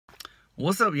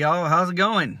What's up, y'all? How's it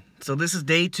going? So this is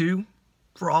day 2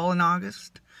 for All in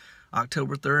August.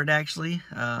 October 3rd, actually.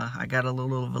 I got a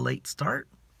little of a late start.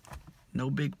 No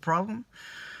big problem.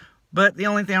 But the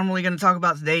only thing I'm really going to talk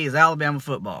about today is Alabama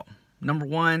football. Number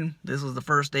one, this was the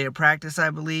first day of practice, I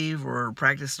believe, or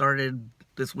practice started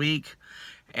this week.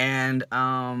 And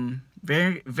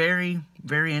very, very,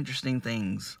 very interesting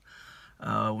things.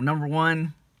 Number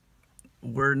one,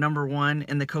 we're number 1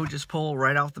 in the coaches poll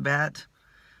right off the bat.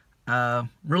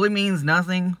 Really means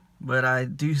nothing, but I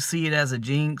do see it as a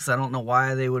jinx. I don't know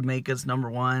why they would make us number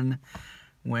 1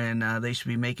 when they should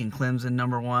be making Clemson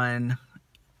number 1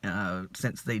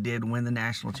 since they did win the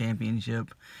national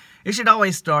championship. It should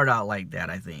always start out like that,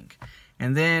 I think.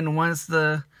 And then once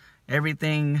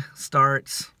everything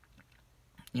starts,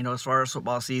 you know, as far as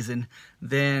football season,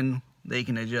 then they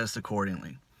can adjust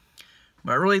accordingly.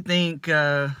 But I really think,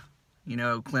 you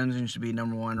know, Clemson should be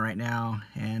number 1 right now,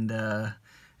 and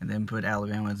then put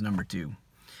Alabama as number 2.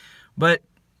 But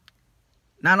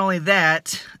not only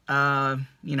that,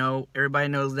 you know, everybody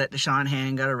knows that Deshaun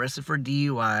Hand got arrested for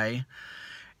DUI,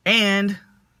 and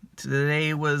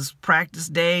today was practice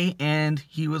day, and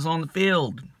he was on the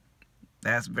field.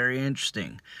 That's very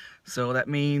interesting. So that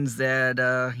means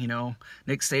that, you know,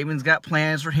 Nick Saban's got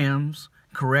plans for him,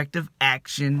 corrective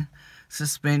action,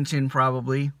 suspension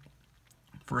probably,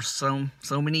 for so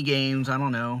many games, I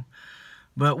don't know.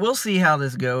 But we'll see how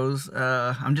this goes.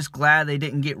 I'm just glad they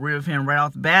didn't get rid of him right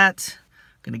off the bat.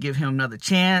 Gonna give him another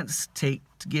chance to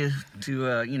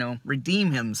you know,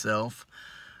 redeem himself,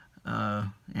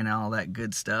 and all that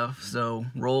good stuff. So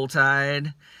roll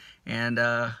Tide, and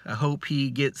I hope he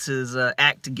gets his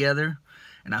act together,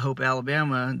 and I hope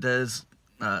Alabama does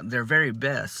their very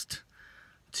best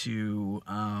to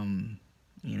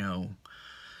you know,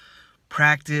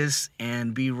 practice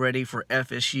and be ready for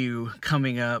FSU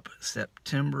coming up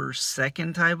September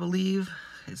 2nd, I believe.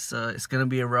 It's gonna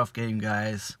be a rough game,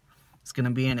 guys. It's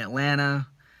gonna be in Atlanta.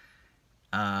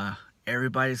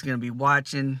 Everybody's gonna be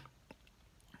watching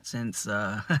since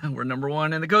we're number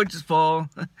 1 in the coaches poll.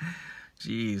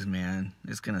 Jeez, man,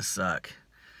 it's gonna suck.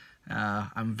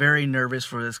 I'm very nervous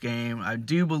for this game. I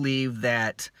do believe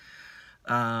that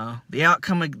the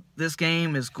outcome of this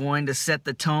game is going to set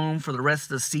the tone for the rest of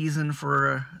the season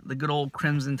for the good old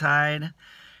Crimson Tide,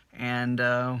 and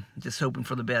just hoping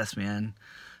for the best, man.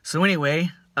 So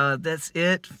anyway, that's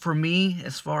it for me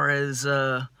as far as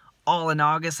All in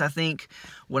August. I think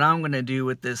what I'm going to do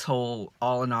with this whole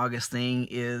All in August thing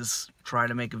is try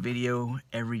to make a video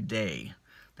every day.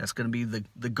 That's going to be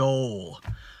the goal.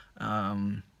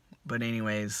 But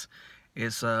anyways,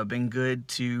 it's been good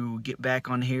to get back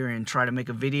on here and try to make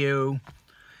a video,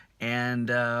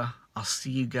 and I'll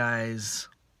see you guys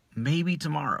maybe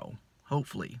tomorrow,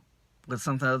 hopefully, with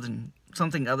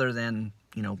something other than,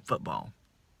 you know, football.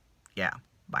 Yeah,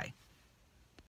 bye.